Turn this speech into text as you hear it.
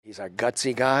He's a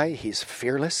gutsy guy. He's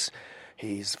fearless.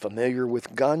 He's familiar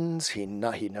with guns. He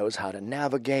knows how to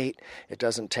navigate. It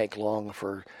doesn't take long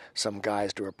for some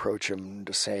guys to approach him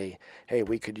to say, hey,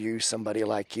 we could use somebody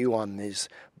like you on these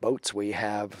boats we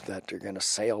have that are going to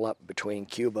sail up between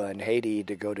Cuba and Haiti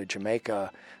to go to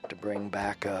Jamaica to bring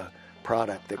back a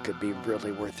product that could be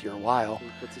really worth your while. He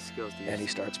puts his skills to use. And he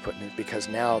starts putting it, because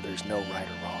now there's no right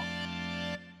or wrong.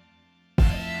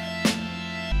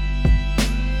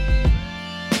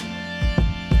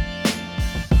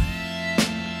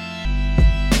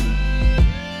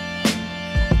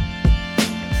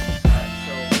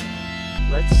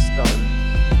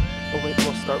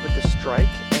 We'll start with the strike,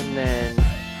 and then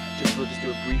we'll just do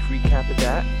a brief recap of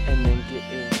that, and then get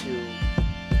into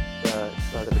the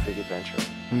start of the big adventure.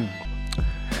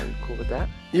 Are you cool with that?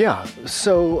 Yeah.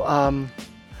 So,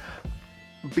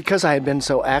 because I had been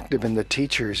so active in the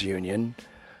teachers union,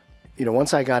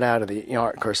 once I got out of the,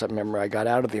 of course, I remember I got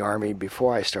out of the Army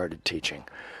before I started teaching.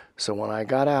 So when I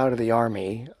got out of the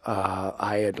Army,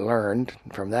 I had learned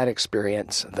from that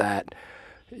experience that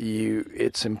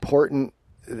it's important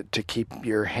to keep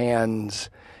your hands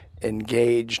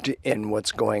engaged in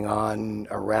what's going on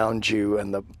around you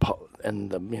and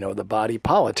the body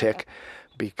politic,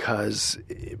 because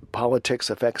politics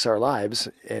affects our lives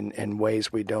in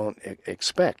ways we don't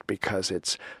expect, because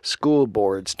it's school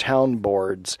boards, town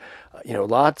boards,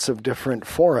 lots of different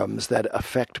forums that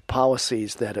affect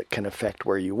policies that it can affect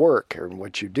where you work or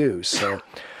what you do. So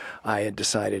I had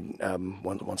decided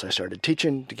once I started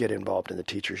teaching to get involved in the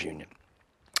teachers union.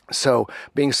 So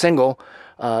being single,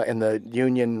 and the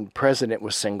union president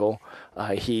was single,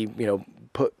 he,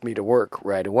 put me to work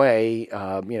right away,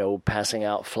 passing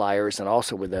out flyers, and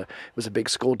also it was a big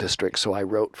school district, so I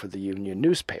wrote for the union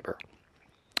newspaper.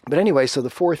 But anyway, so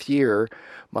the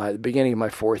beginning of my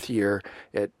fourth year,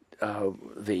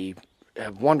 the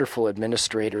wonderful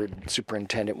administrator,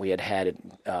 superintendent we had,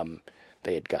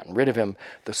 they had gotten rid of him.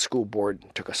 The school board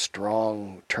took a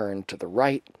strong turn to the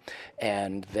right,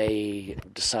 and they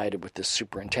decided with this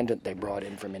superintendent they brought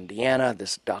in from Indiana,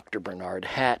 this Dr. Bernard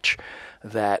Hatch,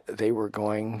 that they were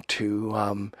going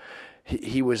to,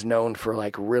 he was known for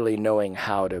really knowing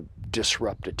how to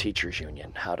disrupt a teachers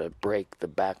union, how to break the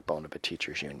backbone of a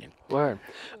teachers union. Word.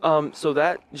 So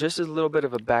that, just as a little bit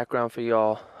of a background for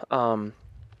y'all,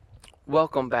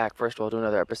 welcome back, first of all, to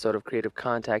another episode of Creative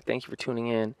Contact. Thank you for tuning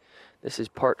in. This is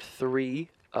part 3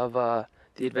 of The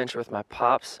Adventure with My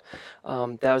Pops.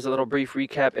 That was a little brief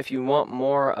recap. If you want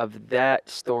more of that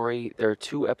story, there are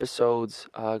 2 episodes.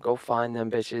 Go find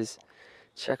them, bitches.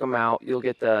 Check them out. You'll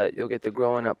get the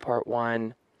Growing Up part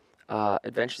 1,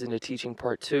 Adventures into Teaching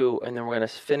part 2, and then we're gonna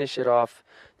finish it off,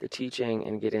 the teaching,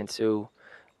 and get into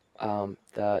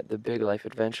the big life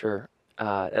adventure.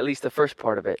 At least the first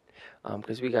part of it,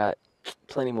 because we got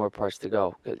plenty more parts to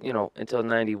go, until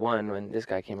 91 when this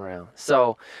guy came around.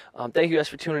 So thank you guys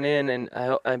for tuning in, and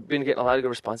I've been getting a lot of good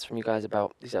responses from you guys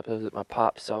about these episodes with my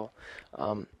pop. So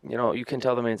you can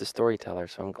tell the man's a storyteller,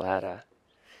 so I'm glad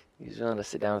he's willing to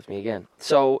sit down with me again.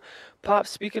 So Pop,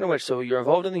 speaking of which, so you're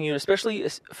involved in the union, especially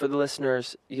for the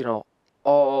listeners,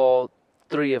 all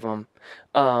 3 of them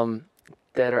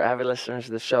that are avid listeners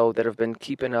of the show that have been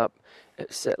keeping up.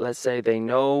 Let's say they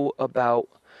know about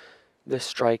the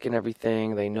strike and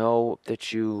everything. They know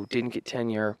that you didn't get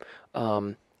tenure.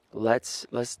 Let's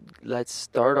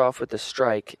start off with the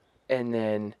strike, and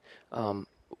then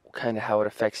kind of how it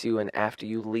affects you, and after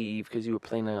you leave, because you were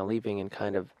planning on leaving, and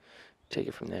kind of take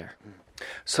it from there.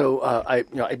 So I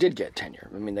did get tenure.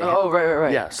 I mean,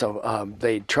 right. Yeah. So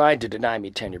they tried to deny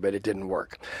me tenure, but it didn't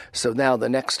work. So now the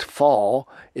next fall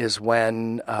is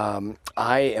when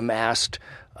I am asked.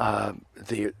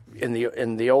 In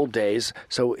the old days,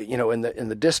 so in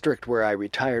the district where I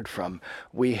retired from,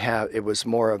 it was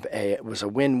a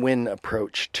win-win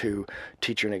approach to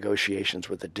teacher negotiations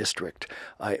with the district.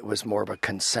 It was more of a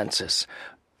consensus.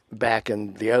 Back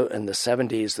in the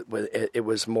 70s, it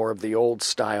was more of the old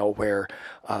style where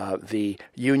the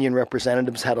union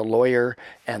representatives had a lawyer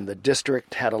and the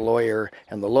district had a lawyer,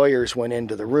 and the lawyers went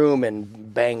into the room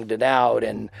and banged it out,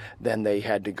 and then they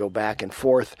had to go back and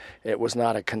forth. It was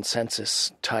not a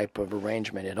consensus type of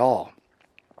arrangement at all.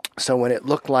 So when it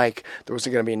looked like there was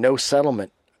going to be no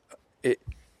settlement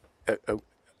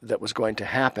that was going to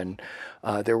happen,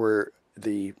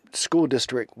 the school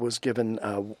district was given,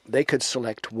 they could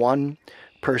select one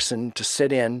person to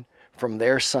sit in from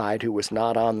their side who was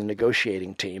not on the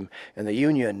negotiating team, and the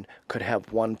union could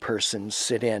have one person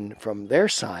sit in from their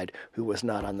side who was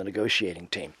not on the negotiating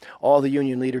team. All the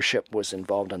union leadership was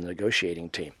involved on the negotiating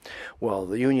team. Well,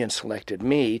 the union selected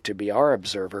me to be our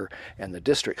observer, and the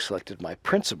district selected my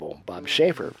principal, Bob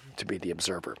Schaefer, to be the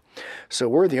observer. So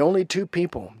we're the only two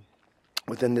people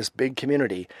within this big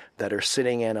community that are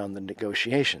sitting in on the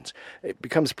negotiations. It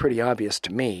becomes pretty obvious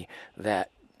to me that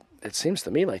it seems to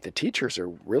me like the teachers are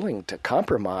willing to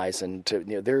compromise and to,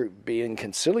 they're being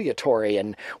conciliatory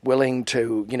and willing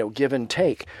to, give and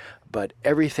take. But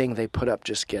everything they put up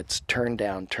just gets turned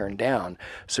down.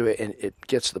 So it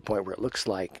gets to the point where it looks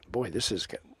like, boy, this is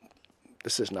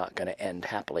not going to end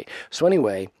happily. So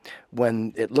anyway,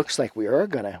 when it looks like we are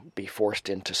going to be forced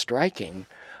into striking,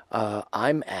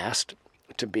 I'm asked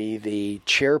to be the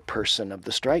chairperson of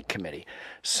the strike committee.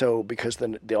 So because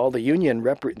all the union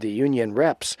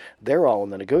reps, they're all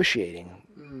in the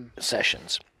negotiating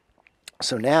sessions.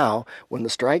 So now, when the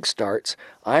strike starts,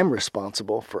 I'm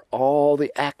responsible for all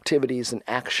the activities and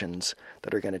actions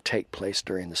that are going to take place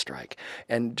during the strike.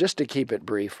 And just to keep it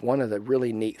brief, one of the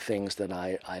really neat things that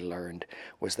I learned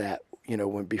was that,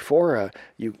 when before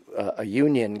a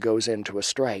union goes into a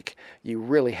strike, you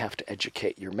really have to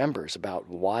educate your members about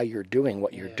why you're doing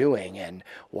what you're doing and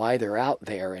why they're out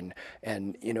there. And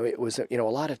it was, a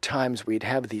lot of times we'd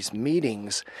have these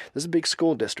meetings. This is a big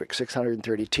school district,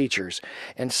 630 teachers,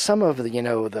 and some of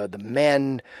the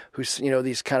men who,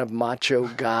 these kind of macho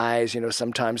guys,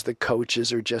 sometimes the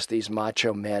coaches are just these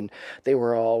macho men. They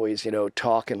were always,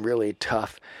 talking really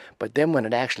tough. But then when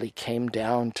it actually came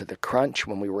down to the crunch,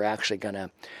 when we were actually going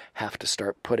to have to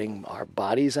start putting our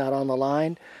bodies out on the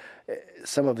line,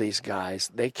 some of these guys,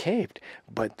 they caved.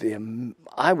 But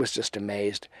I was just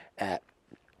amazed at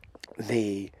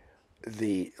the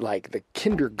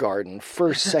kindergarten,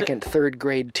 first, second, third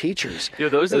grade teachers.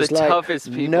 Those are the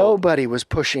toughest people. Nobody was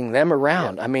pushing them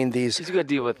around. Yeah. I mean, these. If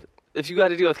you got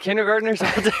to deal with kindergartners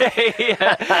all day,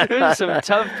 those are some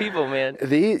tough people, man.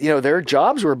 Their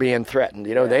jobs were being threatened.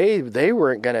 They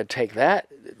weren't going to take that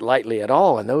lightly at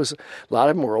all. And a lot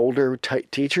of them were older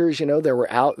teachers. They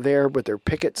were out there with their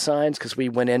picket signs because we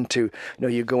went into,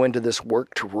 you go into this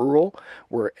work to rural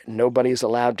where nobody's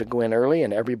allowed to go in early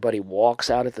and everybody walks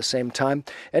out at the same time.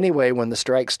 Anyway, when the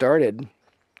strike started,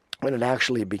 when it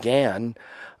actually began,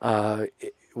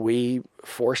 we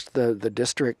forced the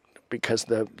district, because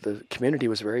the community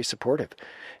was very supportive.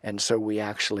 And so we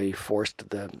actually forced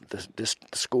the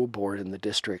school board and the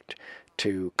district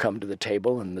to come to the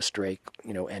table, and the strike,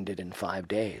 ended in 5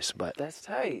 days. But that's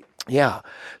tight. Yeah.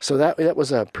 So that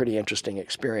was a pretty interesting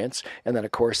experience. And then,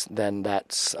 of course,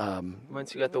 that's...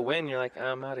 once you got the win, you're like,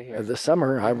 I'm out of here. The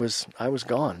summer, I was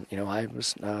gone.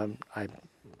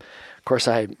 Of course,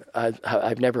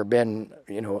 I've never been,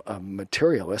 a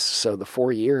materialist. So the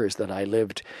 4 years that I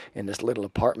lived in this little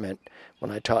apartment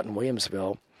when I taught in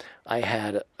Williamsville, I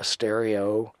had a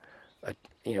stereo, a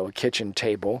kitchen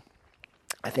table.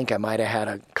 I think I might have had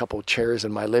a couple chairs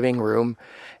in my living room,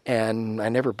 and I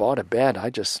never bought a bed. I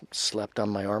just slept on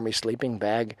my Army sleeping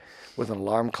bag with an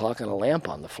alarm clock and a lamp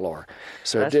on the floor.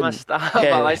 So that's my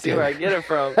style. I see where I get it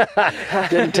from.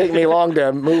 Didn't take me long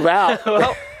to move out.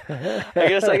 Well, I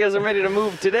guess I'm ready to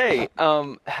move today.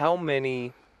 How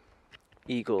many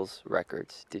Eagles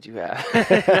records did you have?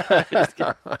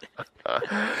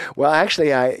 Well, actually,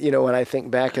 when I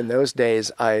think back in those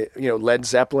days, Led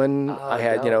Zeppelin,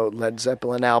 Led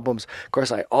Zeppelin albums. Of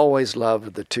course, I always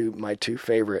loved my two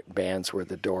favorite bands were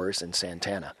The Doors and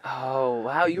Santana. Oh,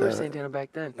 wow. You were Santana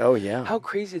back then. Oh, yeah. How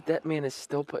crazy that man is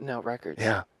still putting out records.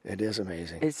 Yeah, it is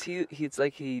amazing. It's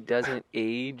like he doesn't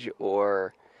age,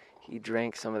 or he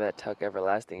drank some of that Tuck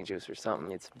Everlasting juice or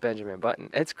something. It's Benjamin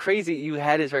Button. It's crazy. You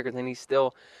had his records, and he's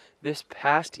still, this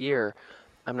past year,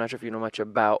 I'm not sure if you know much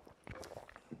about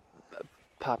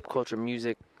pop culture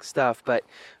music stuff, but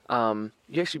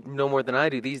you actually know more than I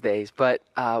do these days. But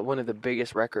one of the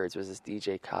biggest records was this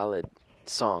DJ Khaled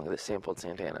song that sampled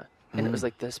Santana. And it was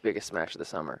like this biggest smash of the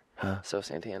summer. Huh. So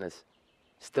Santana's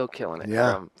still killing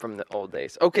it from the old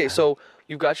days. Okay, so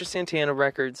you've got your Santana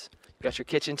records, you got your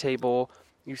kitchen table.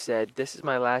 You said, this is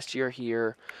my last year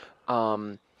here.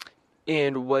 And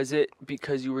was it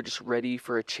because you were just ready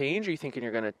for a change? Are you thinking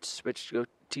you're going to switch to go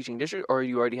teaching district? Or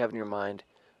you already have in your mind,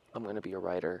 I'm going to be a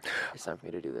writer. It's time for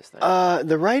me to do this thing.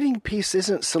 The writing piece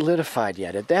isn't solidified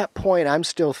yet. At that point, I'm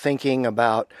still thinking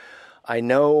about, I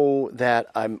know that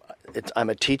I'm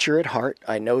a teacher at heart.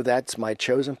 I know that's my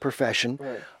chosen profession.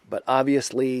 Right. But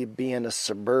obviously, being a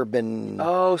suburban...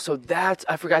 Oh, so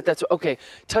I forgot that's... Okay,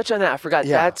 touch on that. I forgot.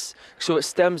 Yeah. So it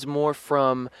stems more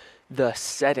from the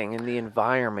setting and the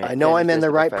environment. I know than I'm it in is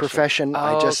the right profession. Oh,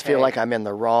 I just feel okay. like I'm in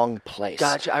the wrong place.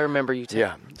 Gotcha. I remember you telling.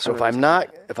 Yeah. So if I'm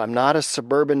not a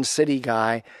suburban city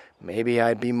guy, maybe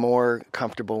I'd be more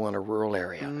comfortable in a rural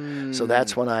area. So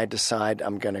that's when I decide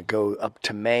I'm going to go up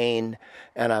to Maine,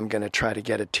 and I'm going to try to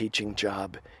get a teaching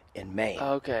job in Maine.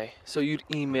 Okay. So you'd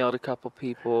emailed a couple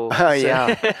people.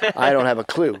 Yeah. I don't have a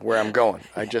clue where I'm going.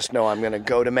 I just know I'm going to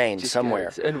go to Maine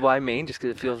somewhere. Curious. And why Maine? Just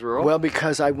because it feels rural? Well,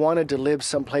 because I wanted to live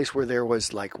someplace where there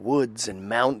was like woods and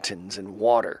mountains and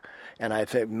water. And I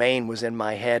think Maine was in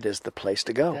my head as the place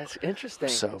to go. That's interesting.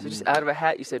 So So just out of a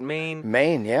hat, you said Maine.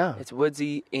 Maine, yeah. It's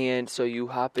woodsy, and so you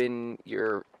hop in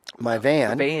your My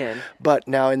van. But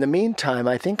now, in the meantime,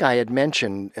 I think I had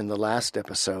mentioned in the last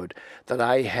episode that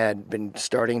I had been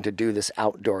starting to do this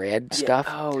outdoor ed stuff.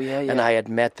 Oh, yeah. And I had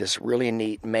met this really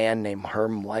neat man named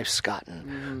Herm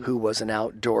Weifskatten, who was an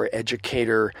outdoor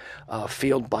educator,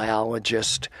 field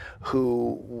biologist,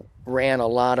 who ran a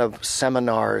lot of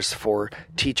seminars for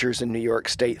teachers in New York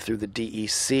State through the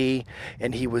DEC,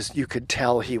 and you could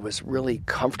tell he was really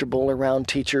comfortable around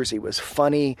teachers. He was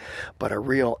funny, but a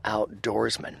real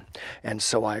outdoorsman. And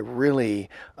so I really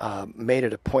made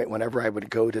it a point whenever I would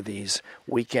go to these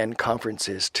weekend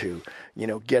conferences to,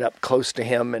 get up close to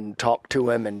him and talk to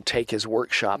him and take his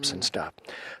workshops and stuff.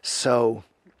 So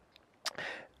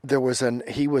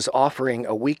he was offering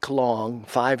a week-long,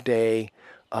 5-day,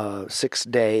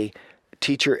 6-day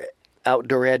teacher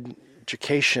outdoor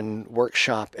education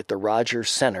workshop at the Rogers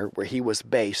Center, where he was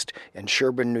based in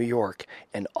Sherborn, New York,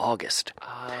 in August.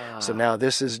 So now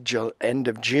this is end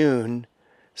of June,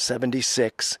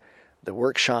 76. The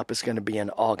workshop is going to be in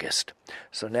August.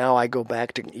 So now I go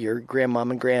back to your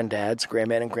grandmom and granddad's,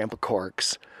 Grandma and Grandpa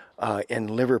Cork's, in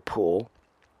Liverpool.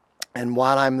 And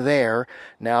while I'm there,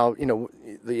 now,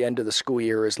 the end of the school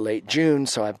year is late June,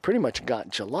 so I've pretty much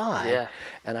got July. Yeah.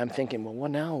 And I'm thinking, well,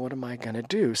 now what am I going to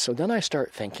do? So then I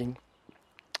start thinking,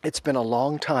 it's been a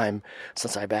long time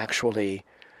since I've actually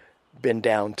been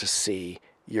down to see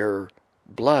your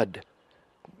blood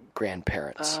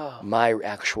grandparents, my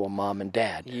actual mom and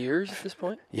dad. Years at this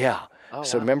point? Yeah. Oh,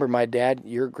 so wow. Remember,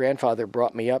 your grandfather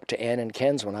brought me up to Ann and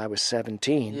Ken's when I was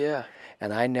 17. Yeah.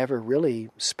 And I never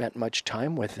really spent much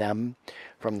time with them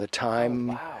from the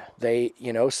time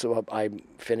so I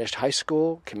finished high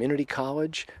school, community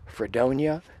college,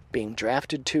 Fredonia, being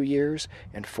drafted 2 years,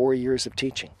 and 4 years of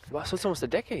teaching. Wow, so it's almost a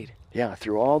decade. Yeah,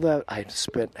 through all that,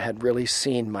 had really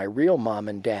seen my real mom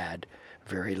and dad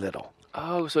very little.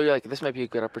 Oh, so you're like, this might be a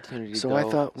good opportunity to So go. I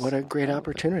thought, what a great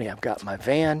opportunity. I've got my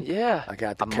van. Yeah. I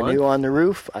got the canoe on the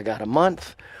roof. I got a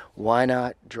month. Why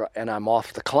not? And I'm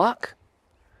off the clock.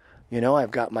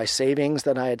 I've got my savings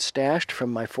that I had stashed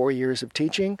from my 4 years of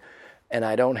teaching, and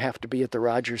I don't have to be at the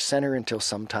Rogers Center until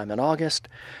sometime in August.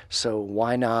 So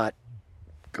why not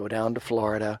go down to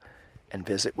Florida and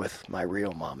visit with my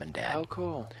real mom and dad? Oh,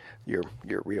 cool. Your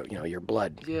real, your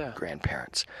blood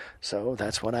grandparents. So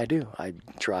that's what I do. I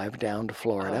drive down to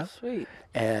Florida. Oh, sweet.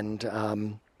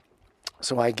 And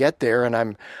so I get there, and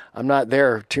I'm not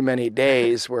there too many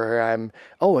days where and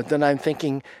then I'm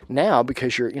thinking now,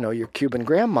 because your Cuban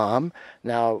grandmom,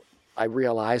 now I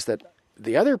realize that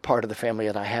the other part of the family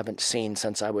that I haven't seen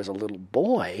since I was a little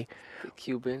boy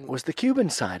was the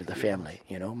Cuban side of the family,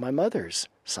 my mother's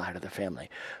side of the family.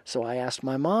 So I asked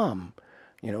my mom,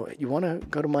 you want to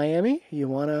go to Miami? You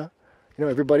want to,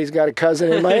 everybody's got a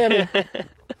cousin in Miami.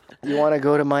 You want to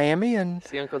go to Miami and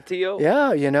see Uncle Tio?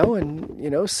 Yeah,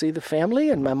 and see the family.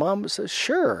 And my mom says,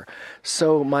 sure.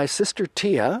 So my sister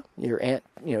Tia, your aunt,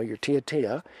 your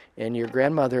Tia, and your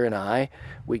grandmother and I,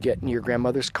 we get in your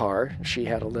grandmother's car. She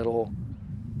had a little,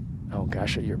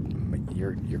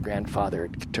 your grandfather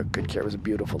took good care. It was a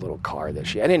beautiful little car that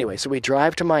she had. Anyway, so we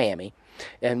drive to Miami.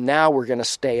 And now we're going to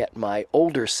stay at my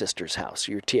older sister's house,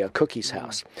 your Tia Cookie's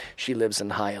house. She lives in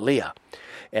Hialeah.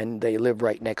 And they live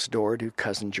right next door to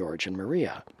Cousin George and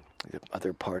Maria, the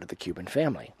other part of the Cuban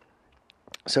family.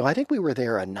 So I think we were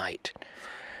there a night.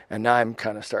 And now I'm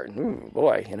kind of starting,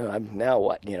 now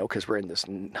what? Because we're in this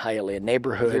Hialeah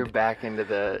neighborhood. You're back into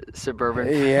the suburban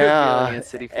feeling and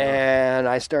city feel. And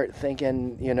I start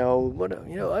thinking, I'm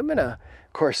going to,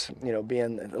 of course,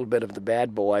 being a little bit of the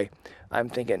bad boy, I'm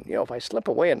thinking, if I slip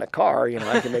away in the car,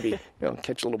 I can maybe,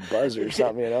 catch a little buzz or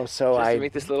something, So Just to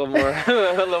make this a little more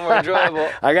enjoyable.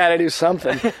 I got to do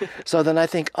something. So then I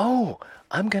think, I'll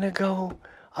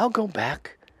go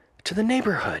back to the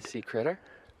neighborhood. See Critter?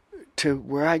 To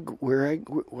where I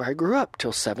grew up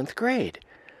till 7th grade.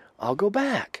 I'll go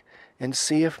back and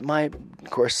see if of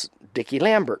course, Dickie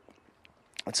Lambert.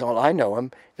 That's all I know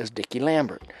him is Dickie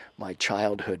Lambert, my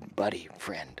childhood buddy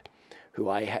friend, who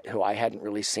I hadn't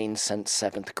really seen since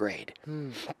 7th grade.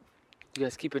 You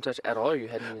guys keep in touch at all, or you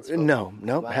hadn't even spoken? No,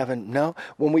 Wow. haven't. No.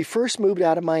 When we first moved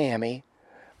out of Miami,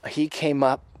 he came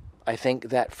up, I think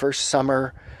that first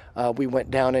summer. We went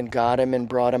down and got him and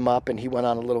brought him up, and he went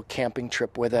on a little camping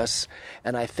trip with us.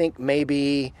 And I think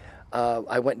maybe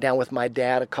I went down with my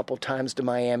dad a couple times to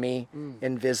Miami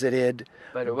and visited.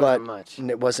 But it wasn't much.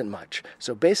 It wasn't much.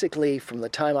 So basically, from the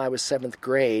time I was 7th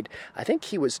grade, I think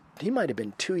he might have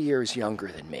been 2 years younger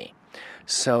than me.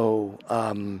 So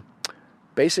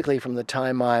basically, from the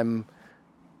time I'm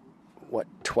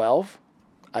 12,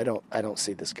 I don't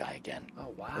see this guy again.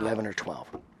 Oh, wow. 11 or 12.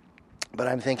 But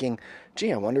I'm thinking,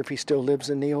 gee, I wonder if he still lives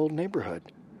in the old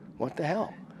neighborhood. What the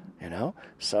hell?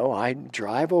 So I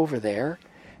drive over there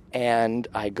and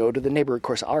I go to the neighborhood. Of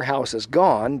course, our house is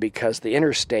gone because the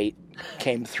interstate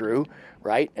came through,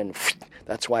 right? And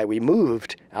that's why we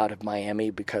moved out of Miami,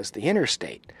 because the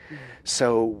interstate.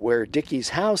 So where Dickie's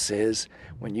house is,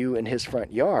 when you in his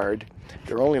front yard,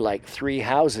 there are only like 3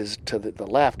 houses to the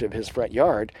left of his front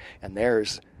yard, and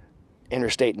there's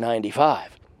Interstate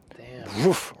 95. Damn.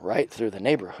 Woof, right through the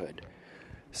neighborhood.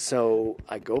 So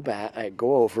I go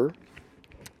over,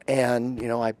 and,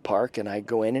 I park and I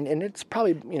go in, and it's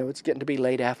probably, it's getting to be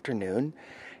late afternoon,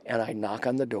 and I knock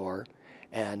on the door,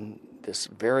 and this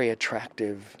very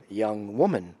attractive young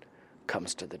woman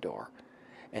comes to the door.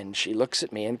 And she looks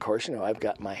at me, and of course, I've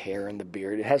got my hair and the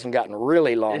beard. It hasn't gotten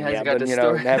really long It hasn't yet, got but the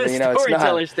it's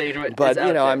storyteller not. stage. But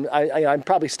I'm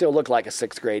probably still look like a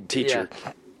 6th grade teacher.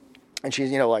 Yeah. And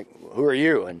she's, like, who are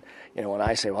you? And when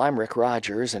I say, well, I'm Rick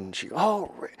Rogers, and she,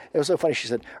 oh, it was so funny. She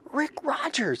said, Rick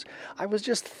Rogers, I was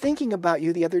just thinking about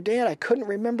you the other day, and I couldn't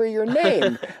remember your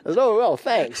name. I was, oh, well,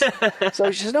 thanks.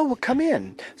 So she said, oh, well, come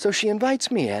in. So she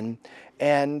invites me in,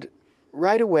 and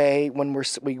right away, when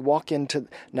we walk into,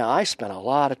 now I spent a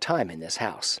lot of time in this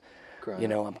house.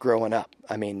 I'm growing up.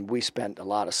 I mean, we spent a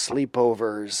lot of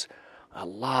sleepovers, a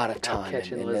lot of time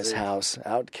in this house,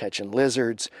 out catching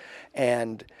lizards,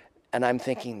 and I'm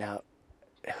thinking now,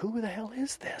 who the hell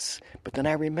is this? But then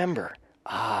I remember,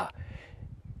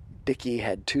 Dickie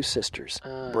had 2 sisters,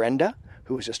 Brenda,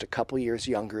 who was just a couple years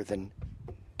younger than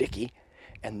Dickie,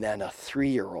 and then a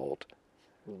 3-year-old.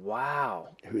 Wow.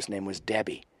 Whose name was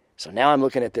Debbie. So now I'm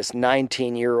looking at this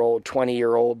 19-year-old,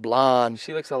 20-year-old blonde.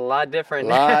 She looks a lot different.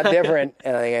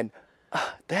 And I'm thinking,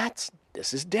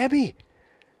 this is Debbie.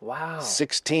 Wow.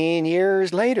 16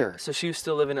 years later. So she was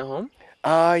still living at home?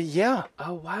 Yeah.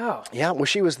 Oh, wow. Yeah, well,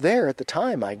 she was there at the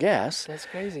time, I guess. That's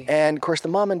crazy. And, of course, the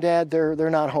mom and dad, they're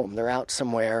not home. They're out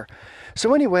somewhere.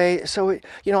 So anyway,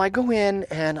 I go in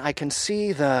and I can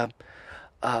see there's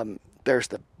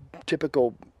the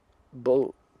typical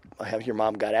I have your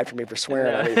mom got after me for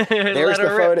swearing at me. There's the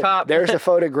photo. There's the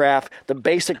photograph, the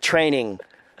basic training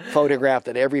photograph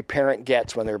that every parent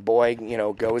gets when their boy,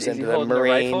 goes into the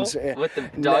Marines. With the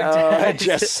dog tags?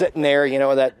 Just sitting there,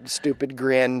 with that stupid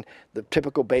grin, the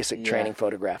typical basic training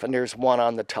photograph. And there's one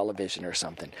on the television or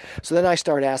something. So then I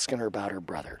start asking her about her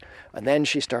brother. And then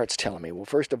she starts telling me, well,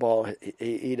 first of all,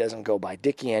 he doesn't go by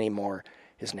Dickie anymore.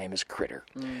 His name is Critter.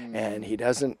 And he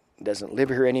doesn't live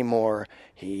here anymore.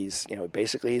 He's,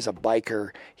 basically he's a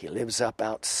biker. He lives up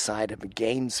outside of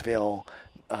Gainesville,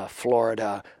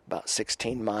 Florida, about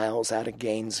 16 miles out of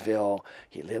Gainesville.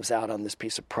 He lives out on this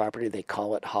piece of property. They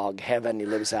call it Hog Heaven. He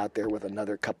lives out there with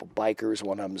another couple bikers.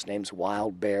 One of them's name's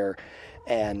Wild Bear.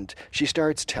 And she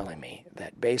starts telling me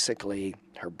that basically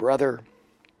her brother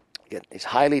is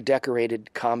highly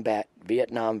decorated combat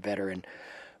Vietnam veteran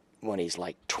when he's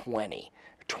like 20,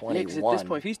 21. Yeah, 'cause at this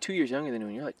point, if he's 2 years younger than you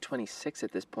and you're like 26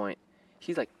 at this point,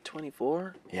 he's like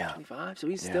 24, 25, so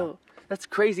he's still... That's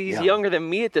crazy. He's younger than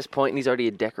me at this point, and he's already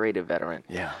a decorated veteran.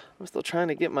 Yeah. I'm still trying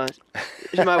to get my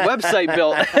website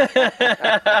built.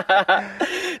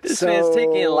 This man's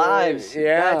taking lives.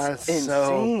 Yeah. That's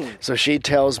insane. So she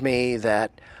tells me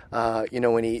that,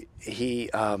 when he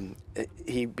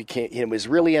was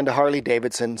really into Harley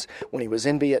Davidsons. When he was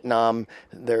in Vietnam,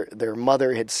 their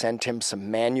mother had sent him some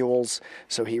manuals,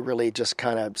 so he really just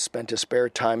kind of spent his spare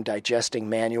time digesting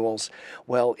manuals.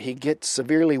 Well, he gets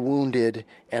severely wounded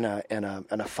in a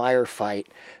firefight,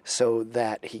 so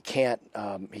that he can't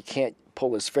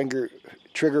pull his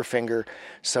trigger finger,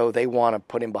 so they want to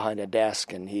put him behind a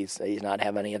desk, and he's not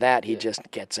having any of that. He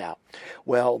just gets out.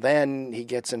 Well, then he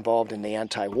gets involved in the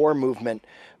anti-war movement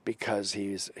because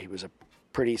he was a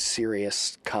pretty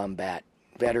serious combat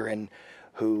veteran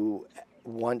who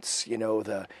once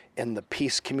in the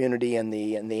peace community and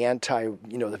the anti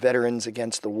the veterans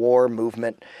against the war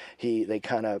movement, he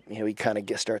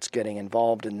starts getting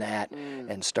involved in that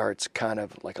and starts kind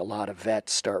of like a lot of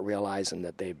vets start realizing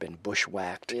that they've been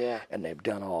bushwhacked and they've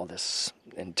done all this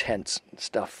intense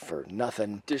stuff for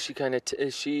nothing. Does she kind of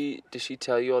does she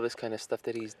tell you all this kind of stuff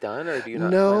that he's done, or do you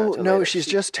not? No. She's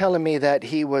just telling me that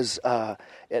he was.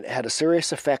 It had a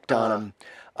serious effect on him.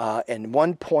 And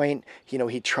one point, he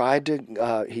tried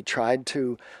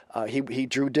to. He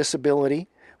drew disability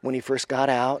when he first got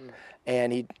out.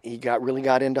 And he really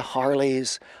got into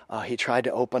Harleys. He tried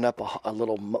to open up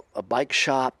a bike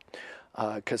shop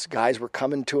because guys were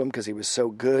coming to him because he was so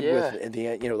good with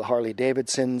the Harley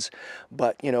Davidsons.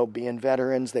 But being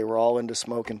veterans, they were all into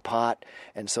smoking pot,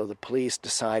 and so the police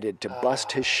decided to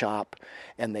bust his shop.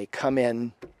 And they come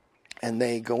in, and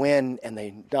they go in, and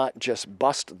they not just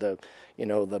bust the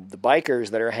bikers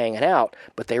that are hanging out,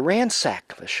 but they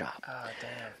ransack the shop. Oh,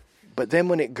 damn. But then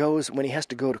when he has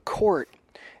to go to court.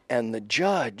 And the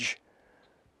judge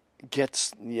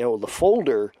gets, the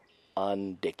folder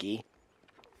on Dickie,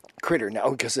 Critter.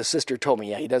 Now, because his sister told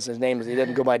me, he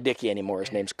doesn't go by Dickie anymore.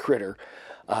 His name's Critter.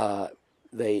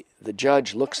 The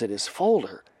judge looks at his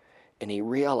folder, and he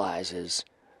realizes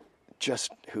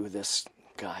just who this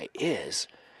guy is.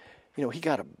 He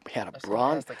had a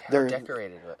bronze. How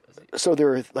decorated was he? So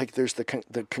there's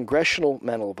the Congressional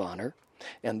Medal of Honor,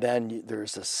 and then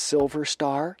there's the Silver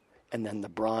Star, and then the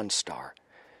Bronze Star.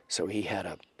 So he had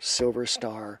a Silver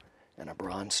Star and a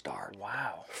Bronze Star.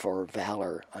 Wow. For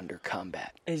valor under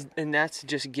combat. And that's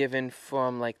just given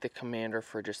from the commander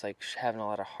for just having a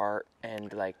lot of heart and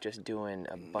just doing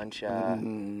a bunch of.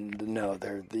 No,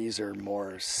 these are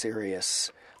more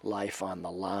serious, life on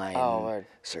the line,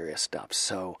 serious stuff.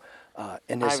 So, I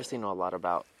obviously know a lot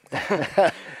about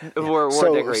war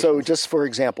decorations. So just for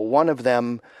example, one of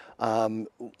them. I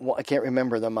can't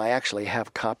remember them. I actually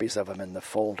have copies of them in the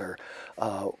folder.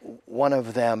 One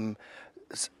of them,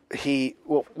 first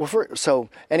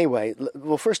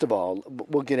of all,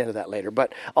 we'll get into that later.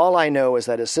 But all I know is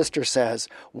that his sister says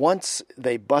once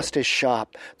they bust his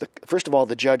shop, first of all,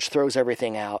 the judge throws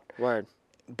everything out. Word.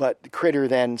 But Critter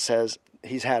then says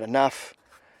he's had enough.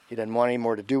 He didn't want any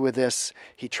more to do with this.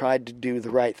 He tried to do the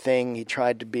right thing. He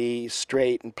tried to be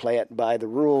straight and play it by the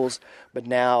rules. But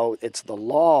now it's the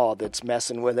law that's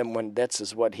messing with him when this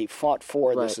is what he fought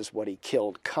for. Right. This is what he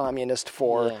killed communists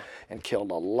for and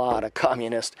killed a lot of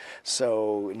communists.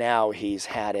 So now he's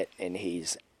had it and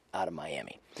he's out of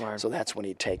Miami. Right. So that's when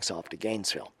he takes off to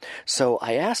Gainesville. So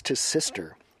I asked his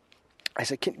sister, I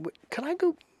said, can I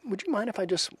go? Would you mind if I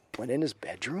just went in his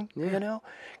bedroom,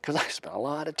 Because I spent a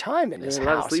lot of time in his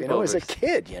house, as a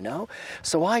kid,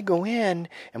 So I go in,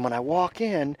 and when I walk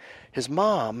in, his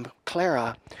mom,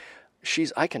 Clara,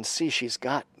 I can see she's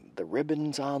got the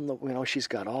ribbons on the, she's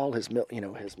got all his,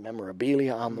 his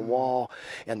memorabilia on the wall,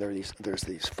 and there's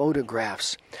these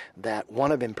photographs that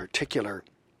one of them in particular.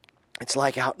 It's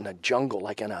like out in a jungle,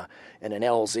 like in an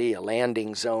LZ, a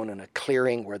landing zone in a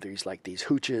clearing where there's these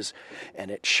hooches,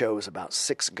 and it shows about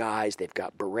 6 guys. They've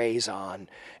got berets on,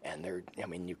 and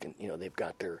they've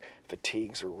got their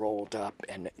fatigues are rolled up,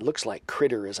 and it looks like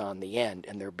Critter is on the end,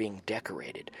 and they're being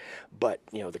decorated. But,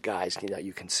 the guys,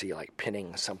 you can see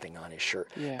pinning something on his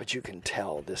shirt, but you can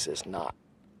tell this is not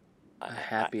a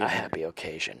happy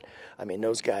occasion.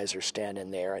 Those guys are standing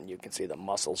there, and you can see the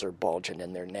muscles are bulging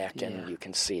in their neck, and you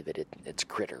can see that it's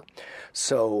Critter.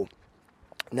 So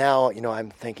now,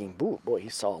 I'm thinking, boy, he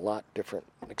saw a lot different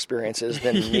experiences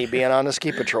than me being on a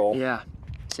ski patrol. Yeah,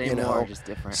 same war, just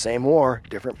different. Same war,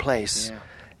 different place. Yeah.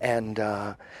 And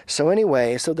so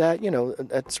anyway, that,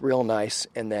 that's real nice.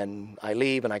 And then I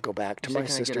leave and I go back to my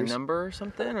sister's. Get a number or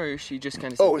something? Or is she just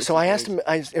kind of... Oh, so I asked him,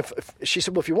 if she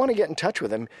said, well, if you want to get in touch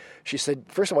with him, she said,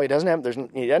 first of all, he doesn't have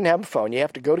a phone. You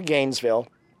have to go to Gainesville.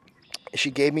 She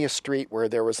gave me a street where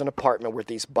there was an apartment where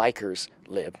these bikers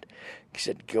lived. She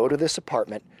said, go to this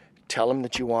apartment, tell them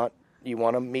that you want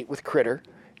to meet with Critter,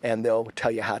 and they'll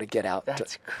tell you how to get out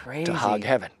to Hog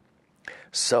Heaven.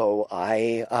 So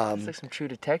I it's like some True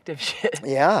Detective shit.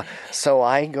 Yeah. So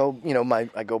I go,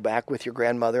 I go back with your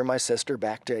grandmother and my sister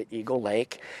back to Eagle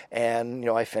Lake, and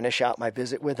I finish out my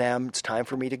visit with them. It's time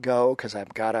for me to go because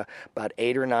I've got about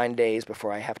 8 or 9 days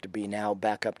before I have to be now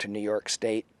back up to New York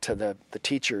State to the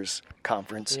teachers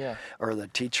conference or the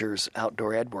teachers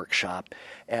outdoor ed workshop.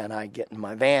 And I get in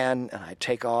my van and I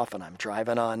take off, and I'm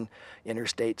driving on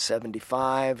Interstate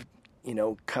 75.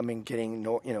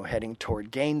 Heading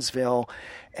toward Gainesville,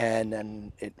 and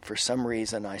then for some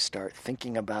reason I start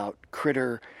thinking about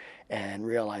Critter and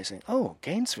realizing,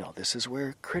 Gainesville, this is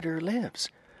where Critter lives.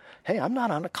 Hey, I'm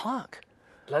not on a clock.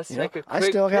 Let's take a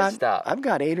quick pit stop. I've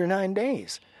got 8 or 9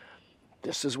 days.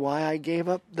 This is why I gave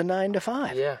up the 9 to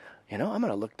 5. Yeah. I'm going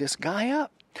to look this guy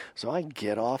up. So I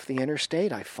get off the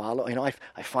interstate. I follow,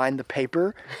 I find the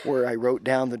paper where I wrote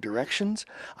down the directions.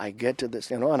 I get to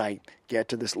this, and I get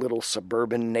to this little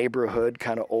suburban neighborhood,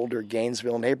 kind of older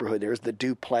Gainesville neighborhood. There's the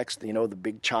duplex, the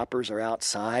big choppers are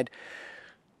outside.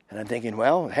 And I'm thinking,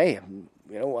 well, hey,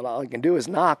 what all I can do is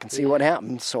knock and see what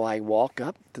happens. So I walk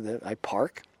up I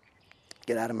park,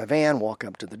 get out of my van, walk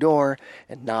up to the door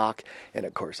and knock. And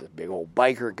of course, this big old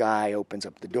biker guy opens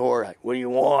up the door. Like, what do you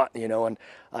want? And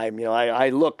I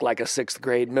look like a 6th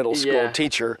grade middle school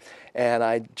teacher. And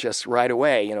I just right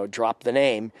away, dropped the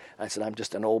name. I said, I'm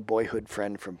just an old boyhood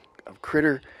friend of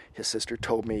Critter. His sister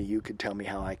told me you could tell me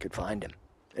how I could find him.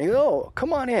 And he goes, oh,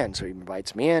 come on in. So he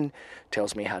invites me in,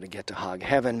 tells me how to get to Hog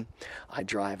Heaven. I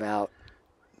drive out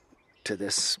to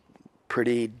this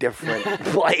pretty different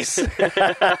place. Yeah,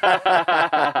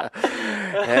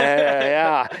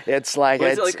 it's like...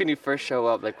 What's it like when you first show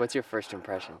up? Like, what's your first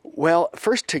impression? Well,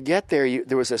 first to get there,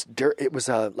 there was this dirt. It was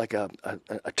like a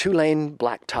 2-lane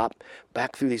blacktop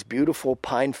back through these beautiful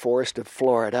pine forest of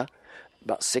Florida,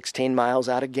 about 16 miles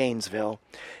out of Gainesville.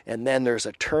 And then there's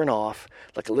a turnoff,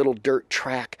 like a little dirt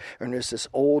track, and there's this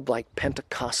old, like,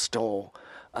 Pentecostal,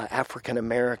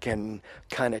 African-American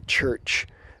kind of church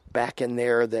back in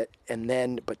there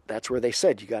but that's where they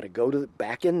said you got to go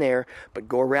back in there, but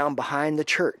go around behind the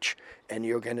church, and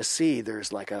you're going to see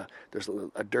there's a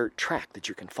dirt track that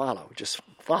you can follow. Just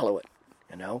follow it,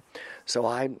 So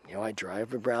I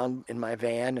drive around in my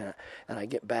van, and I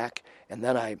get back, and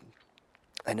then I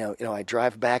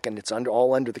drive back, and it's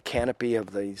all under the canopy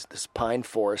of this pine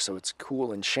forest, so it's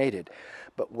cool and shaded.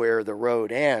 But where the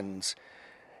road ends,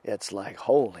 it's like,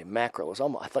 holy mackerel. It was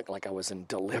almost, I felt like I was in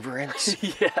Deliverance.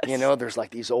 Yes. There's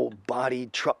like these old body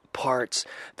truck parts.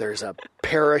 There's a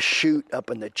parachute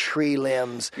up in the tree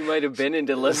limbs. You might have been in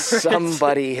Deliverance.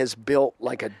 Somebody has built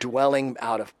like a dwelling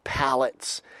out of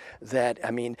pallets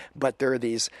but there are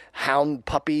these hound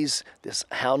puppies. This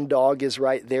hound dog is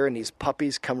right there, and these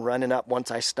puppies come running up once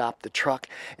I stop the truck.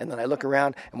 And then I look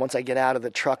around, and once I get out of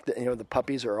the truck, the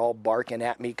puppies are all barking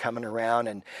at me, coming around,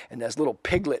 and there's little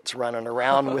piglets running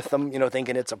around with them,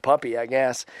 thinking it's a puppy, I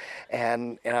guess.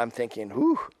 And I'm thinking,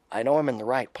 whew, I know I'm in the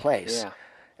right place. Yeah.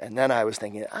 And then I was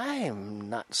thinking, I am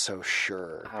not so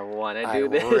sure. I want to do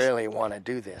this. I really want to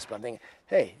do this. But I'm thinking,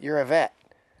 hey, you're a vet.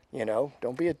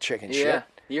 Don't be a chicken shit.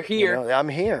 You're here. I'm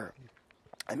here.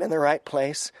 I'm in the right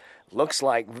place. Looks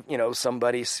like,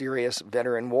 somebody's serious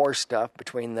veteran war stuff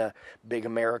between the big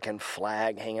American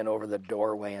flag hanging over the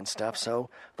doorway and stuff. So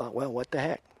I thought, well, what the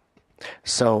heck?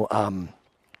 So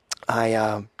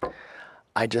my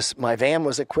van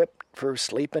was equipped for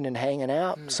sleeping and hanging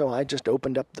out. So I just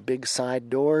opened up the big side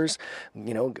doors,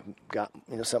 got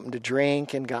something to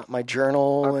drink, and got my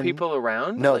journal. Are people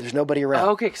around? No, there's nobody around.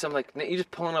 Oh, okay, because I'm like, you're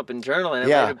just pulling up and journaling. It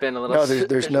might have been a little. No,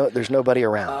 there's nobody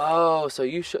around. Oh, so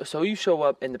you show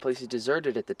up and the place is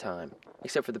deserted at the time,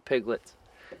 except for the piglets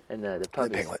and the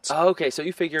puppies. The piglets. Oh, okay, so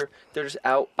you figure they're just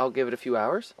out. I'll give it a few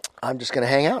hours. I'm just going to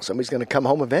hang out. Somebody's going to come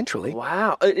home eventually.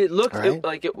 Wow, it looked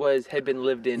like it had been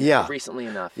lived in recently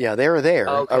enough. Yeah, they were there.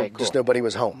 Okay, cool. Just nobody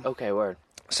was home. Okay, word.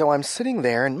 So I'm sitting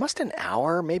there, and an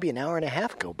hour, maybe an hour and a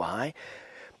half go by,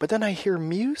 but then I hear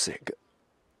music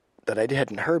that I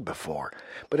hadn't heard before,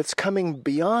 but it's coming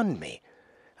beyond me.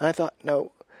 And I thought,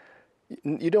 no,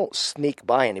 you don't sneak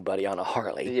by anybody on a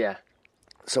Harley. Yeah.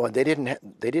 So they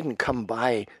didn't come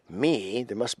by me.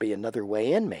 There must be another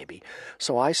way in, maybe.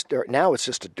 So I start. Now it's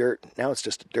just a dirt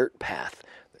path,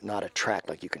 not a track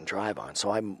like you can drive on.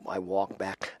 So I walk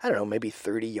back. I don't know, maybe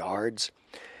 30 yards,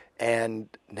 and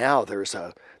now there's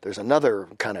another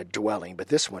kind of dwelling, but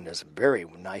this one is very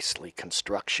nicely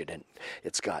constructed, and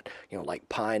it's got like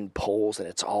pine poles, and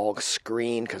it's all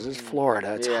screened because it's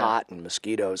Florida. It's hot and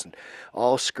mosquitoes, and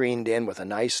all screened in with a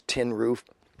nice tin roof.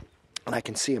 And I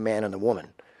can see a man and a woman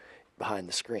behind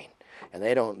the screen, and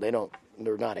they're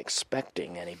not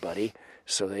expecting anybody,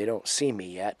 so they don't see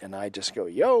me yet. And I just go,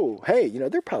 yo, hey,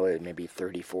 they're probably maybe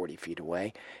 30, 40 feet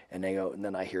away. And they go, and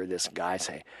then I hear this guy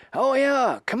say, oh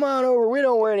yeah, come on over. We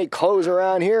don't wear any clothes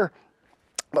around here.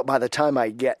 But by the time I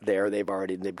get there, they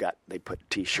put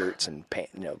t-shirts and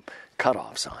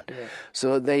cutoffs on. Yeah.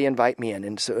 So they invite me in,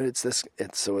 and so it's this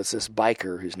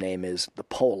biker whose name is the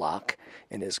Polak,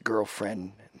 and his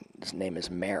girlfriend. His name is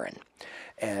Marin.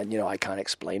 And, I kind of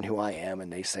explain who I am,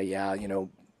 and they say, yeah,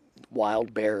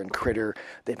 Wild Bear and Critter,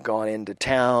 they've gone into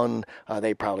town.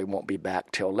 They probably won't be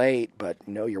back till late, but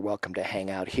you're welcome to hang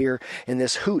out here. And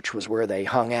this hooch was where they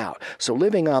hung out. So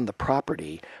living on the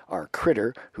property are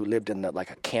Critter, who lived in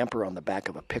like a camper on the back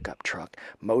of a pickup truck.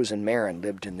 Mose and Marin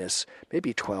lived in this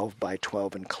maybe 12 by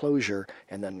 12 enclosure,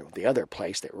 and then the other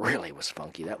place that really was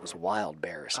funky, that was Wild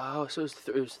Bear's. Oh, so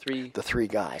it was three. The three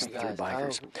guys, the three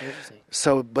bikers. Oh, interesting.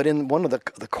 So, but in one of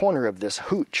the corner of this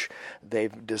hooch,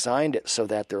 they've designed it so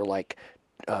that they're like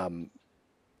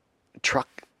truck,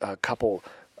 a couple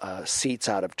seats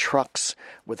out of trucks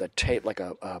with a tape, like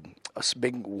a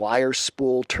big wire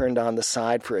spool turned on the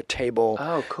side for a table.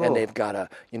 Oh, cool. And they've got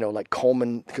like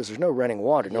Coleman, because there's no running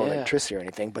water, no electricity or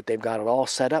anything, but they've got it all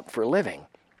set up for living.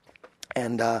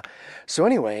 And so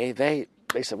anyway, they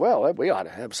said, well, we ought to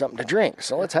have something to drink,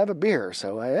 so let's have a beer.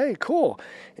 So, hey, cool.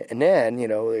 And then,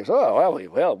 they said, while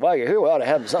you're here, we ought to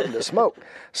have something to smoke.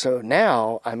 So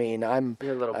now, I mean,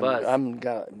 You're a little buzzed.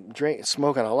 I'm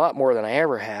smoking a lot more than I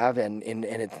ever have, and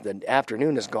the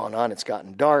afternoon has gone on. It's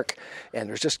gotten dark, and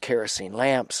there's just kerosene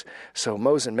lamps. So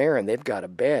Mose and Marin, they've got a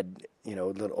bed, a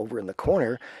little over in the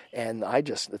corner, and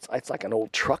it's like an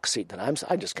old truck seat that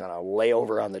I just kind of lay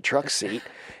over on the truck seat,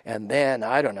 and then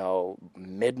I don't know,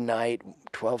 midnight,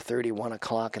 12:30, 1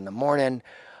 o'clock in the morning,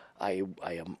 I'm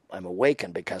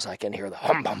awakened because I can hear the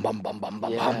hum bum bum bum bum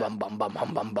bum hum bum bum bum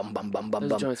hum bum bum bum bum bum.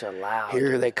 Those joints are loud.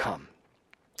 Here they come,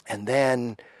 and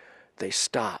then they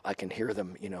stop. I can hear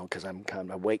them, because I'm kind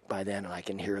of awake by then, and I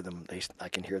can hear them. I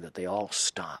can hear that they all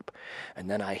stop, and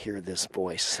then I hear this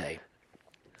voice say,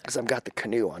 because I've got the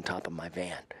canoe on top of my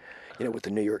van, with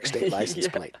the New York State license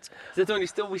plates. Is that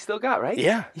the one we still got, right?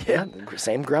 Yeah.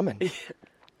 Same Grumman.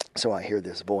 So I hear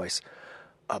this voice,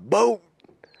 a boat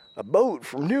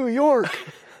from New York.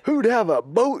 Who'd have a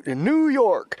boat in New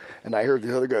York? And I heard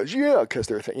the other guys, because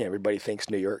they're everybody thinks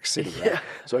New York City, right? Yeah.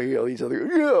 So I hear these other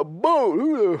guys, a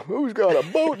boat. Who's got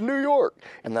a boat in New York?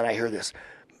 And then I hear this,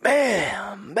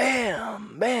 bam,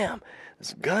 bam, bam.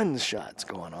 This gunshots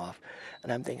going off.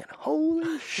 And I'm thinking,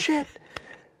 holy shit,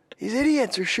 these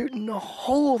idiots are shooting a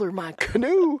hole through my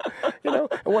canoe, And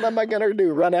what am I going to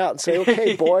do? Run out and say,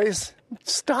 okay, boys,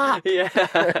 stop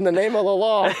in the name of the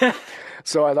law.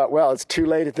 So I thought, well, it's too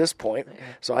late at this point.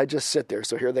 So I just sit there.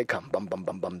 So here they come, bum, bum,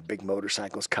 bum, bum. Big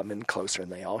motorcycles come in closer,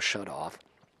 and they all shut off.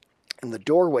 And the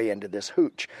doorway into this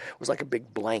hooch was like a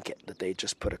big blanket that they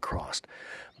just put across.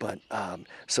 But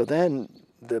so then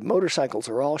the motorcycles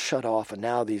are all shut off, and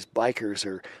now these bikers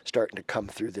are starting to come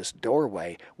through this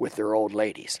doorway with their old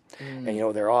ladies. And they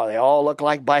all look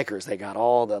like bikers. They got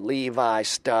all the Levi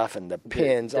stuff and the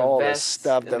pins, all the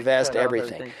stuff, the vest,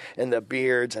 everything, and the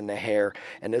beards and the hair.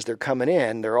 And as they're coming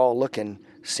in, they're all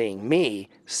seeing me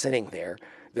sitting there,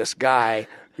 this guy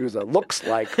who looks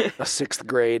like a sixth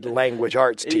grade language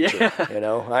arts teacher.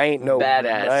 I ain't no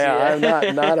badass.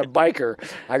 I'm not a biker.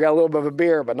 I got a little bit of a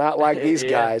beer, but not like these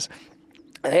guys.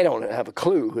 And they don't have a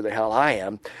clue who the hell I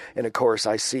am. And of course,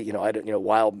 I see,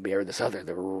 Wild Bear,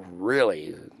 the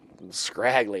really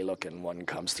scraggly looking one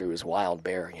comes through as Wild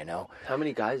Bear, How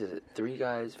many guys is it? 3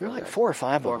 guys? They're like 4 or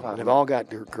 5 of them. They've all got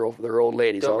their old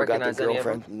ladies. Don't all got their recognize any of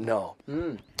girlfriend. No.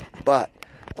 But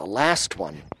the last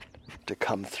one to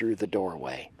come through the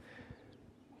doorway,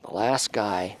 the last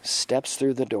guy steps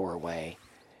through the doorway,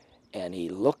 and he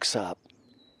looks up,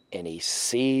 and he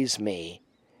sees me.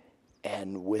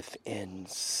 And within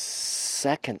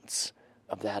seconds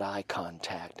of that eye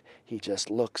contact, he just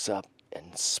looks up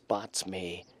and spots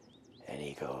me, and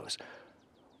he goes,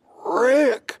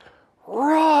 Rick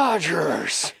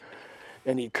Rogers!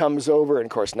 And he comes over, and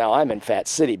of course now I'm in Fat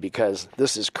City because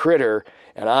this is Critter,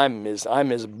 and I'm his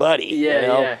buddy,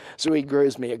 Yeah. So he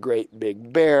gives me a great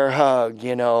big bear hug,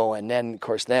 and then of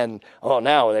course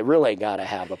now they really got to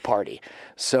have a party.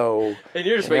 So and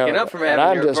you're just waking up from having and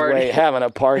I'm your just party. having a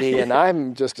party, and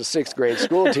I'm just a 6th grade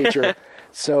school teacher.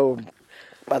 So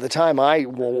by the time I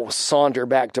will saunter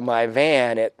back to my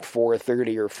van at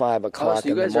 4:30 or 5 o'clock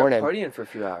in the morning. So you guys are partying for a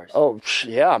few hours. Oh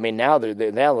yeah, I mean now they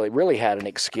really had an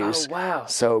excuse. Oh wow!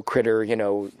 So Critter,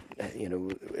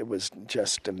 it was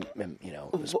just it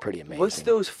was pretty amazing. What's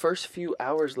those first few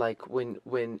hours like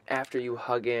when after you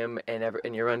hug him and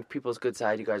you're on people's good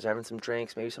side, you guys are having some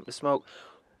drinks, maybe something to smoke.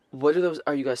 What are those?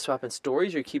 Are you guys swapping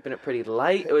stories? Are you keeping it pretty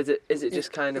light, or is it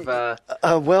just kind of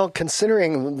well,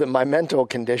 considering my mental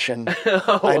condition,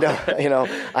 I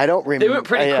don't remember. They went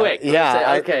pretty quick.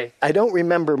 Okay. I don't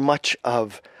remember much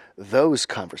of those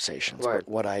conversations, Right. but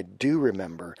what I do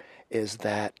remember is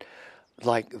that,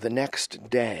 like the next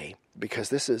day, because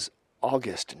this is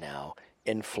August now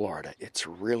in Florida, it's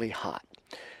really hot,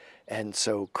 and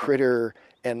so Critter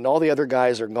and all the other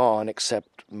guys are gone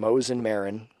except Mose and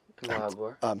Marin, Wild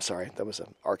boar. I'm sorry, that was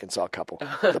an Arkansas couple.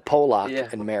 The Pollock Yeah.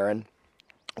 and Marin,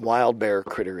 wild bear,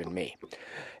 Critter, and me.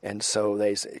 And so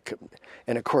they say,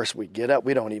 and of course we get up.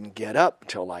 We don't even get up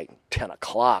till like 10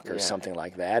 o'clock or Yeah. something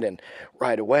like that. And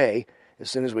right away, as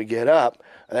soon as we get up,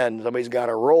 then somebody's got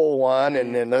to roll one,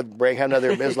 and then they'll break another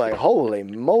business. Like, holy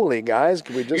moly, guys,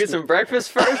 can we just You get some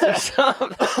breakfast first or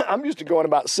something? I'm used to going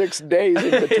about 6 days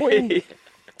in between.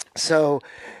 So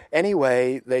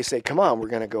anyway, they say, come on, we're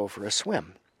going to go for a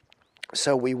swim.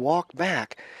 So we walk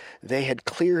back. They had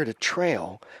cleared a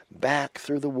trail back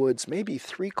through the woods, maybe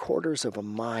 3/4 of a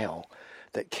mile,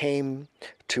 that came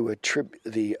to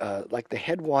like the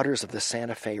headwaters of the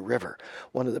Santa Fe River.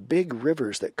 One of the big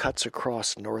rivers that cuts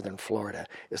across northern Florida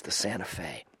is the Santa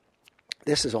Fe.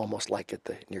 This is almost like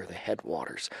near the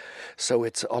headwaters. So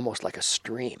it's almost like a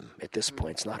stream at this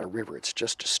point. It's not a river, it's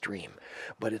just a stream.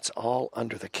 But it's all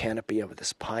under the canopy of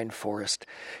this pine forest.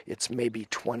 It's maybe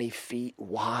 20 feet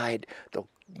wide. The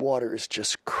water is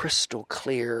just crystal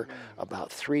clear,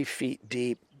 about 3 feet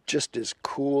deep, just as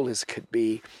cool as could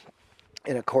be.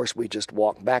 And of course, we just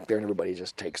walk back there, and everybody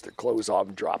just takes their clothes off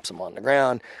and drops them on the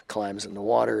ground, climbs in the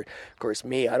water. Of course,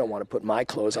 me, I don't want to put my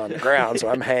clothes on the ground, so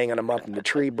I'm hanging them up in the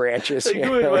tree branches. Like,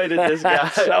 who invited this guy?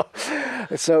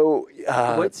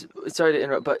 Sorry to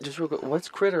interrupt, but just real quick, what's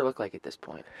Critter look like at this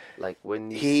point? Like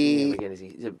when you see him again, is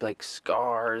it like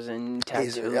scars and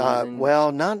tattoos?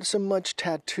 Well, not so much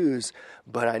tattoos,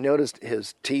 but I noticed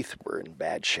his teeth were in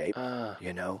bad shape,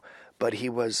 But he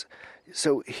was.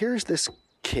 So here's this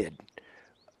kid.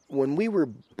 When we were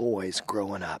boys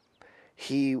growing up,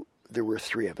 there were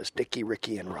 3 of us, Dickie,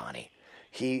 Ricky, and Ronnie.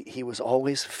 He was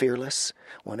always fearless.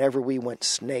 Whenever we went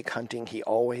snake hunting, he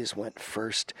always went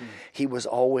first. He was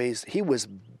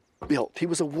built. He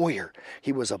was a warrior.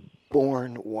 He was a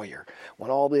born warrior. When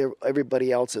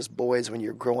everybody else is boys, when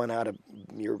you're growing out of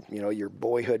your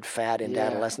boyhood fat into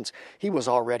adolescence, he was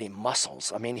already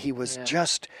muscles. I mean, he was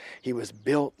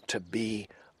built to be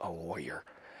a warrior.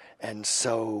 And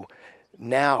so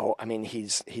now, I mean,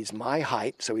 he's my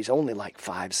height, so he's only like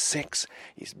 5'6".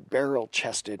 He's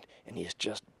barrel-chested, and he's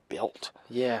just built.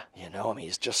 Yeah. I mean,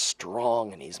 he's just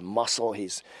strong, and he's muscle.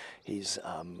 He's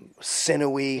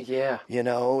sinewy. Yeah.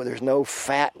 There's no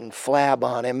fat and flab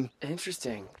on him.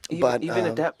 Interesting. Even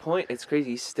at that point, it's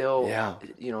crazy. He's still, Yeah.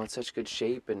 In such good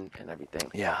shape and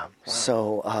everything. Yeah.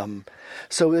 Wow.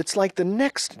 So it's like the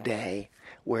next day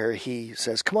where he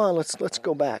says, "Come on, let's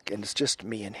go back," and it's just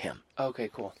me and him. Okay,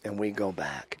 cool. And we go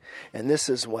back, and this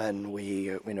is when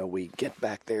we get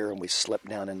back there and we slip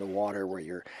down in the water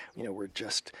where we're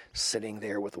just sitting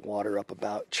there with the water up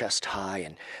about chest high,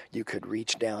 and you could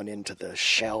reach down into the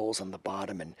shells on the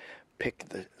bottom and pick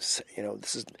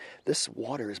this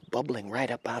water is bubbling right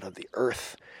up out of the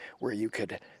earth, where you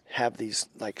could have these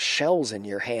like shells in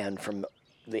your hand from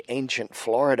the ancient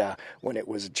Florida when it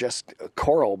was just a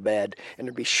coral bed, and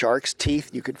there'd be shark's teeth.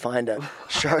 You could find a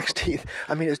shark's teeth.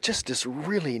 I mean, it's just this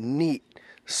really neat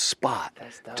spot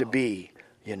to be,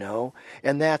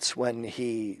 and that's when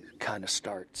he kind of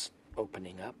starts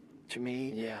opening up to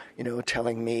me,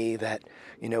 telling me that,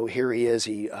 here he is.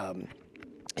 He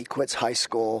quits high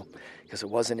school because it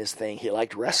wasn't his thing. He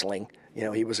liked wrestling.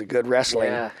 He was a good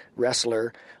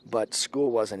wrestler, but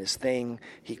school wasn't his thing.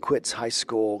 He quits high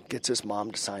school, gets his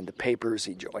mom to sign the papers.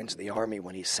 He joins the Army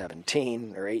when he's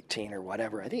 17 or 18 or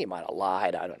whatever. I think he might have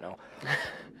lied. I don't know.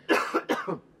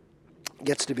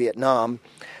 Gets to Vietnam,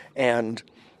 and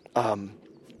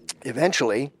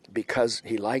eventually, because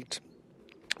he liked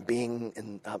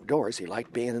being outdoors, he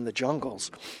liked being in the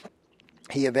jungles,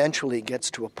 he eventually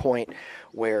gets to a point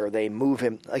where they move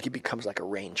him, like he becomes like a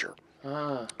ranger.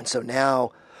 And so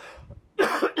now,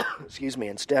 excuse me,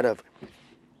 instead of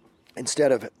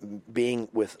being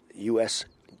with U.S.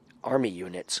 Army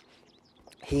units,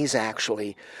 he's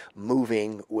actually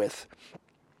moving with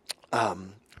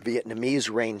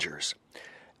Vietnamese Rangers.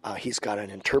 He's got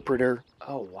an interpreter.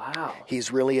 Oh, wow.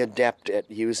 He's really adept at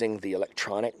using the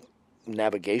electronic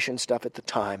navigation stuff at the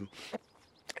time.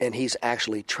 And he's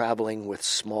actually traveling with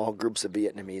small groups of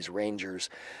Vietnamese Rangers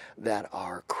that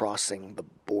are crossing the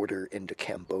border into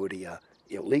Cambodia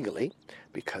illegally,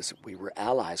 because we were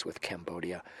allies with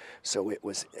Cambodia. So it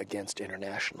was against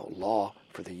international law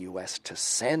for the U.S. to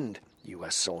send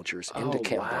U.S. soldiers into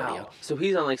Cambodia. Wow. So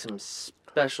he's on like some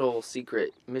special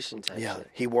secret mission type Yeah, shit.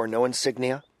 he wore no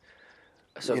insignia.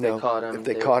 So if they caught him... If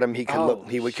they caught him, he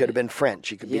could have been French.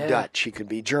 He could be Dutch. He could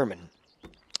be German.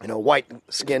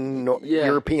 White-skinned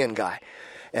European guy.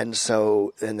 And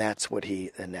that's what he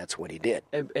did.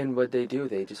 And what they do,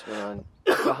 they just went on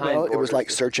behind Well, it was borders. like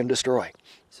search and destroy.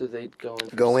 So they'd go in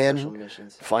for Go special in,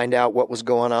 missions. find out what was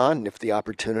going on, and if the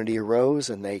opportunity arose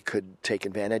and they could take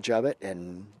advantage of it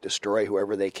and destroy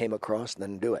whoever they came across,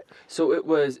 then do it. So it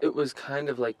was kind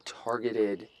of like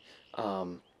targeted, I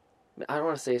don't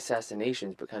want to say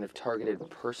assassinations, but kind of targeted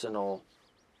personal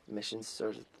missions.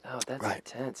 Sort of. Oh, that's Right.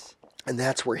 intense. And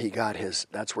that's where he gets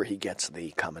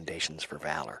the commendations for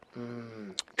valor.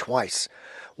 Twice.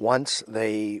 Once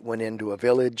they went into a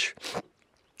village,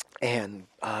 and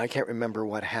I can't remember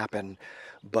what happened,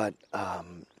 but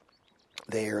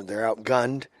they're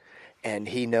outgunned, and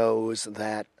he knows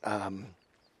that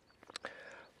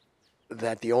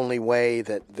that the only way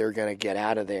that they're going to get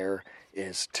out of there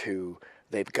is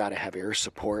they've got to have air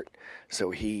support.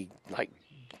 So he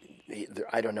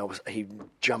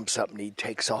jumps up and he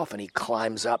takes off and he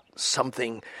climbs up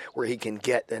something where he can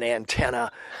get an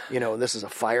antenna. This is a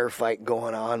firefight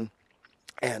going on.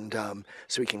 And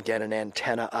so he can get an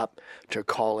antenna up to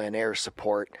call in air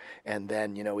support. And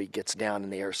then, he gets down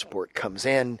and the air support comes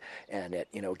in and it,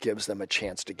 gives them a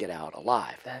chance to get out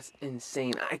alive. That's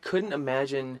insane. I couldn't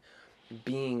imagine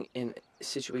being in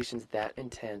situations that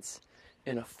intense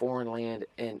in a foreign land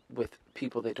and with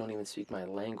people that don't even speak my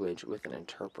language with an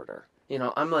interpreter.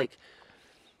 I'm like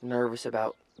nervous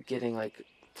about getting like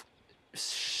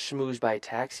schmoozed by a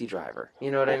taxi driver.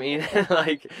 You know what I mean?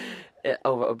 Like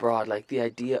abroad, like the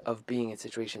idea of being in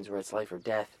situations where it's life or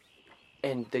death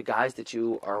and the guys that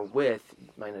you are with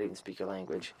might not even speak your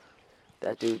language.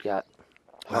 That dude got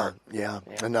hurt. Yeah.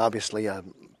 And obviously a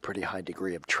pretty high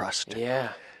degree of trust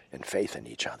Yeah. and faith in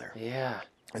each other. Yeah.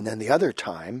 And then the other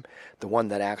time, the one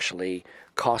that actually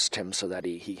cost him so that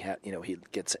he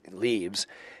leaves,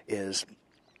 is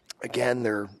again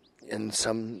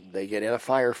they get in a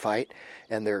firefight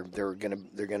and they're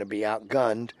gonna be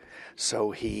outgunned.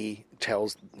 So he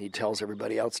tells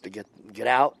everybody else to get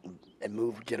out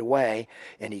and get away,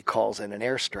 and he calls in an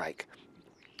airstrike.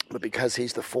 But because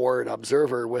he's the forward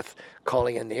observer with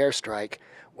calling in the airstrike,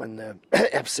 when the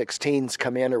F-16s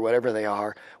come in or whatever they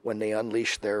are, when they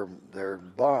unleash their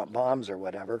bombs or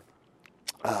whatever,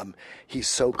 he's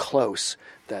so close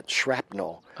that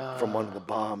shrapnel from one of the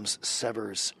bombs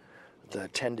severs the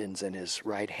tendons in his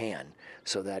right hand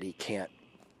so that he can't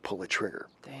pull a trigger.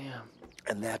 Damn.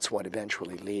 And that's what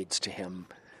eventually leads to him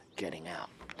getting out.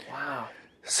 Wow.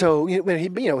 So he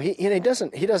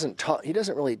doesn't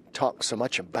really talk so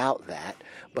much about that,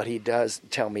 but he does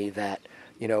tell me that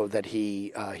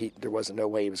that there wasn't no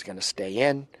way he was going to stay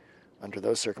in under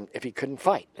those circumstances if he couldn't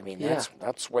fight. I mean,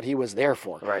 that's what he was there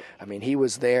for. Right. I mean, he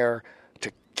was there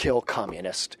to kill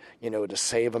communists, to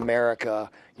save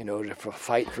America, to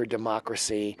fight for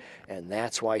democracy, and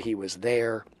that's why he was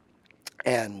there,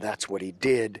 and that's what he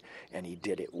did, and he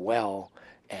did it well.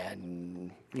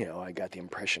 And, I got the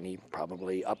impression he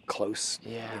probably up close,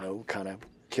 kind of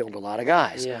killed a lot of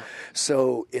guys. Yeah.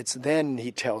 So it's then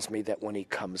he tells me that when he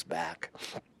comes back,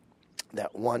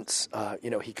 that once,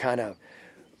 he kind of,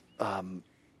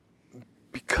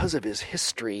 because of his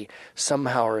history,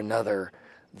 somehow or another,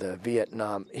 the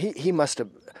Vietnam, he must have,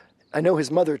 I know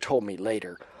his mother told me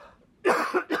later,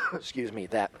 excuse me,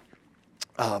 that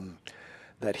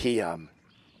he,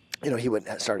 he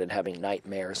started having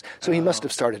nightmares. So he must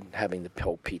have started having the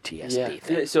whole PTSD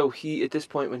thing. So he, at this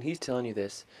point, when he's telling you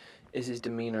this, is his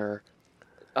demeanor,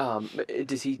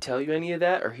 does he tell you any of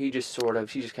that, or he just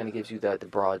kind of gives you the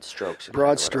broad strokes?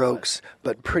 Broad strokes,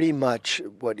 but pretty much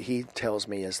what he tells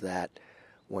me is that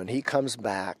when he comes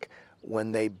back,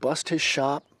 when they bust his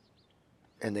shop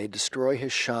and they destroy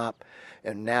his shop,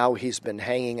 and now he's been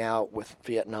hanging out with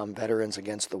Vietnam veterans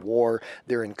against the war.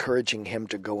 They're encouraging him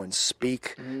to go and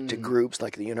speak to groups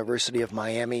like the University of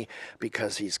Miami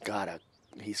because he's got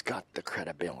the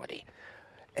credibility.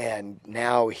 And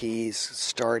now he's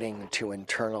starting to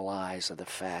internalize the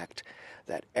fact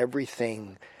that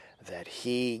everything that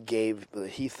he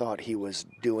thought he was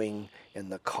doing in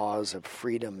the cause of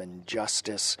freedom and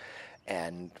justice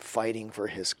and fighting for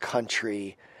his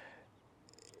country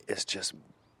is just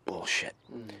bullshit,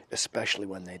 especially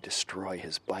when they destroy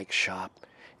his bike shop,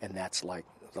 and that's like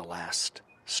the last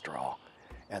straw,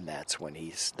 and that's when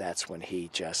he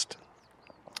just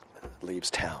leaves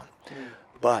town.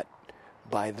 But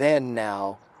by then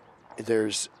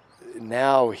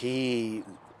he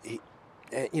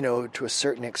to a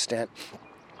certain extent,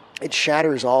 it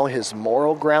shatters all his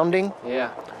moral grounding.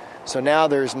 Yeah. So now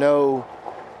there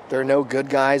are no good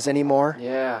guys anymore.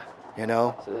 Yeah.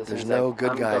 So there's no like,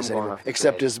 good guys anymore,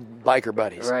 except his biker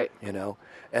buddies. Right. And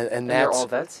they're that's all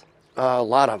vets? a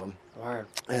lot of them. Word.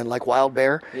 And like Wild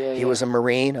Bear, Yeah, he yeah. was a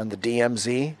Marine on the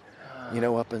DMZ.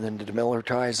 up in the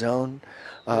demilitarized zone.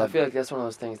 I feel like that's one of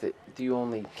those things that you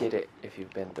only get it if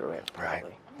you've been through it. Right.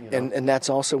 Probably, And that's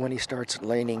also when he starts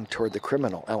leaning toward the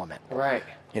criminal element. Right.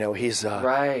 He's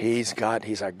Right. he's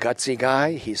a gutsy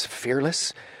guy. He's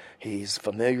fearless. He's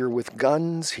familiar with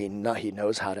guns. He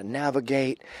knows how to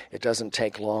navigate. It doesn't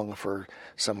take long for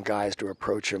some guys to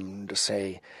approach him to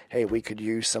say, "Hey, we could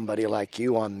use somebody like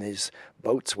you on these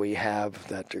boats we have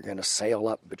that are going to sail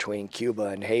up between Cuba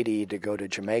and Haiti to go to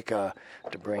Jamaica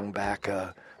to bring back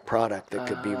a product that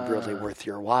could be really worth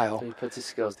your while." So he puts his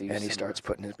skills to use. And he starts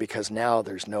putting it, because now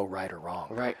there's no right or wrong.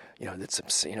 Right.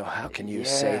 How can you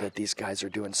say that these guys are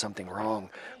doing something wrong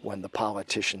when the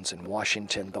politicians in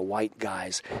Washington, the white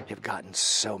guys, have gotten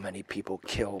so many people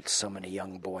killed, so many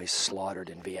young boys slaughtered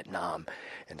in Vietnam?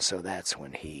 And so that's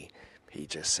when he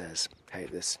just says, "Hey,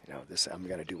 this I'm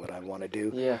going to do what I want to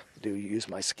do. Yeah. Use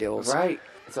my skills Right.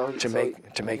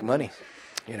 to make money."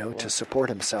 To support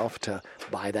himself, to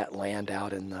buy that land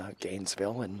out in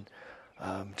Gainesville and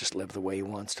just live the way he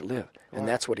wants to live. And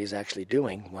that's what he's actually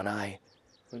doing when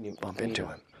you bump into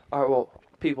him. All right, well,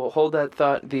 people, hold that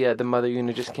thought. The mother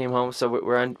unit just came home, so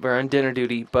we're on dinner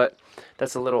duty, but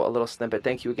that's a little snippet.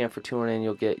 Thank you again for tuning in.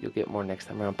 You'll get more next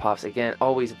time around, Pops. Again,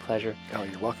 always a pleasure. Oh,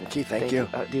 you're welcome, Keith. Thank you.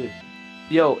 Dude.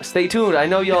 Yo, stay tuned. I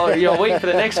know y'all waiting for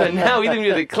the next one now. We didn't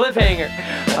do the cliffhanger.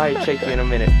 All right, check you in a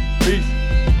minute. Peace.